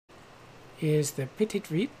is the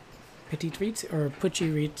Puchirittsu or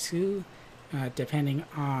Puchirittsu, depending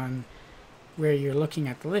on where you're looking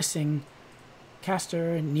at the listing,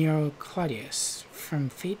 caster Nero Claudius from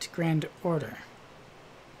Fate Grand Order.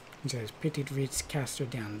 It says Puchirittsu caster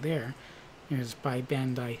down there. It is by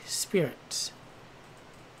Bandai Spirits.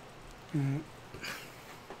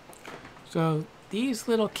 So these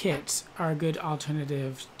little kits are a good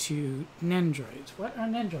alternative to Nendoroids. What are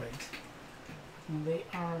Nendoroids? Well, they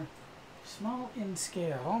are small in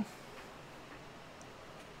scale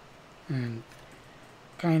and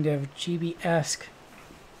kind of chibi-esque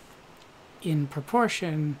in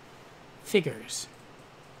proportion figures,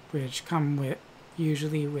 which come with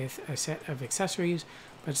usually with a set of accessories,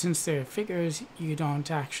 but since they're figures, you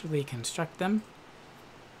don't actually construct them.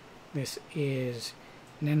 This is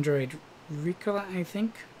Nendoroid Ricola, I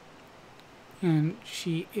think, and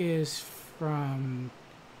she is from...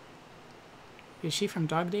 Is she from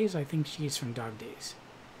Dog Days? I think she's from Dog Days.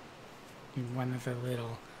 One of the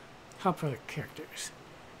little helper characters.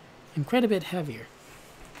 And quite a bit heavier.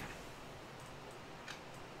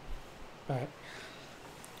 But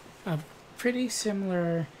a pretty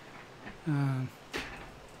similar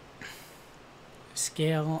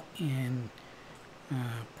scale in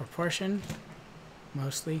proportion,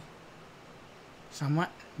 mostly. Somewhat,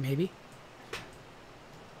 maybe.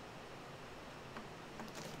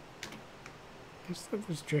 I guess that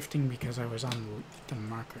was drifting because I was on the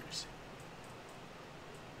markers.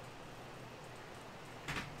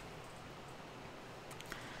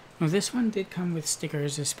 Well, this one did come with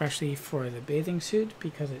stickers, especially for the bathing suit,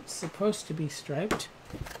 because it's supposed to be striped.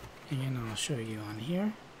 Again, I'll show you on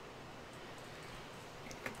here.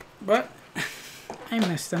 But I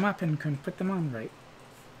messed them up and couldn't put them on right.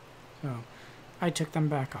 So I took them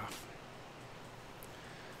back off.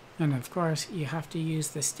 And of course, you have to use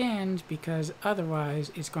the stand because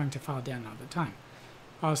otherwise it's going to fall down all the time.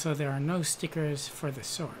 Also, there are no stickers for the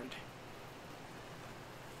sword.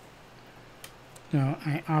 So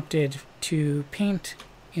I opted to paint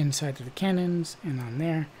inside of the cannons and on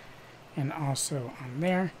there, and also on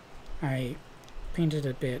there. I painted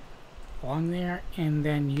a bit along there and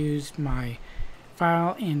then used my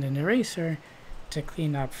file and an eraser to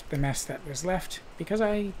clean up the mess that was left, because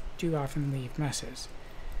I do often leave messes.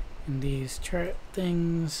 And these turret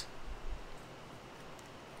things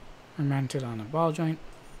are mounted on a ball joint.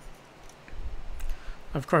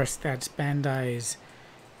 Of course, that's Bandai's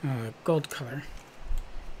gold color.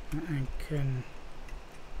 I can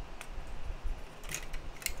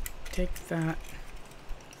take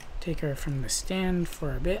her from the stand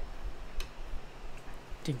for a bit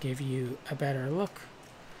to give you a better look.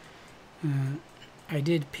 I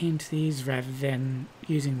did paint these rather than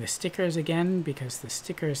using the stickers again because the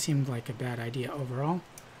stickers seemed like a bad idea overall.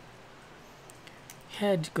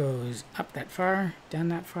 Head goes up that far, down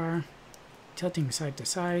that far, tilting side to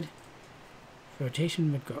side.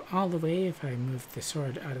 Rotation would go all the way if I moved the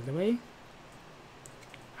sword out of the way.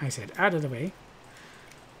 I said out of the way.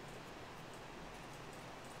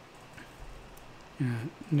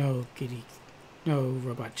 No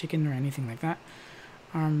robot chicken or anything like that.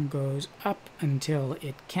 Arm goes up until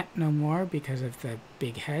it can't no more because of the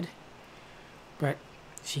big head. But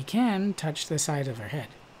she can touch the side of her head,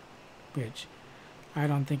 which I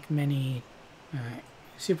don't think many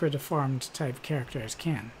super deformed type characters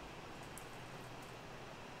can.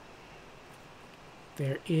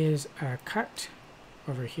 There is a cut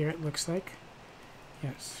over here, it looks like.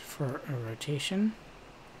 Yes, for a rotation.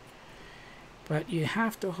 But you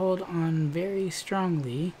have to hold on very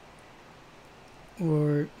strongly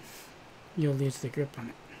or you'll lose the grip on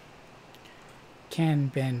it. Can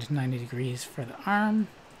bend 90 degrees for the arm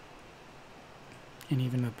and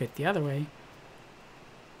even a bit the other way.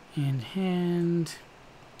 And hand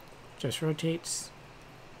just rotates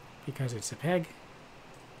because it's a peg.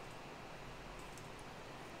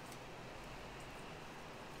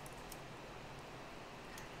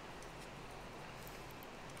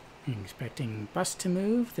 I'm expecting bust to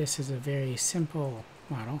move. This is a very simple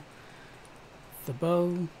model. The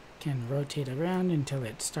bow can rotate around until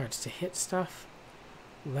it starts to hit stuff.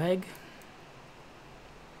 Leg.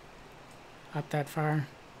 Up that far.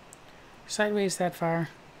 Sideways that far.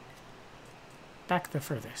 Back the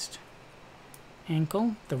furthest.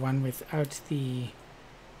 Ankle, the one without the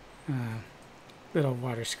little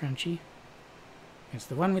water scrunchie. It's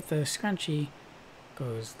the one with the scrunchie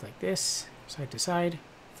goes like this, side to side,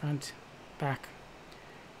 front, back,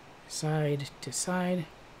 side to side,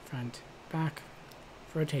 front, back,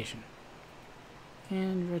 rotation,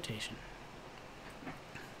 and rotation.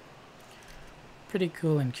 Pretty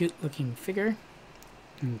cool and cute looking figure.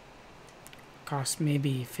 And costs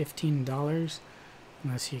maybe $15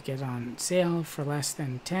 unless you get on sale for less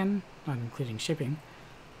than 10, not including shipping.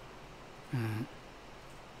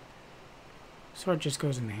 Sword just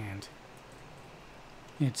goes in the hand.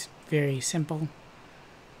 It's very simple.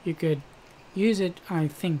 You could use it, I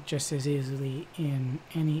think, just as easily in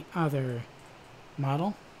any other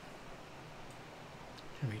model.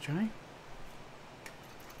 Shall we try?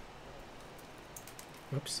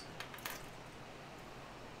 Whoops.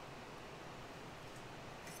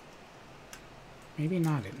 Maybe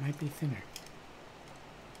not, it might be thinner.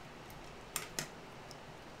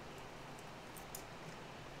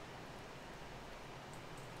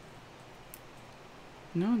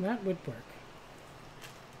 No, that would work.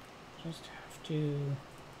 Just have to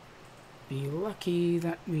be lucky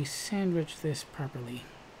that we sandwich this properly.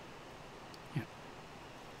 Yeah.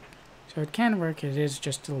 So it can work, it is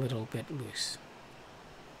just a little bit loose.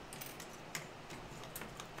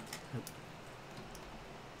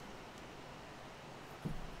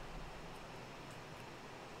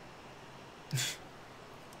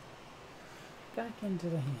 Back into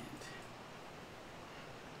the hand.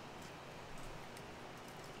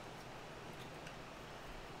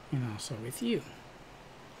 And also with you.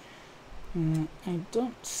 I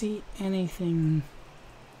don't see anything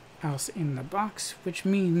else in the box, which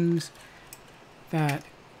means that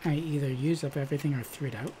I either used up everything or threw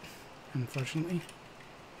it out, unfortunately.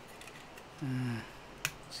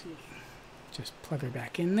 Let's see. Just plug her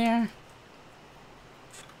back in there.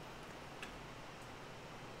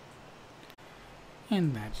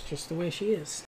 And that's just the way she is.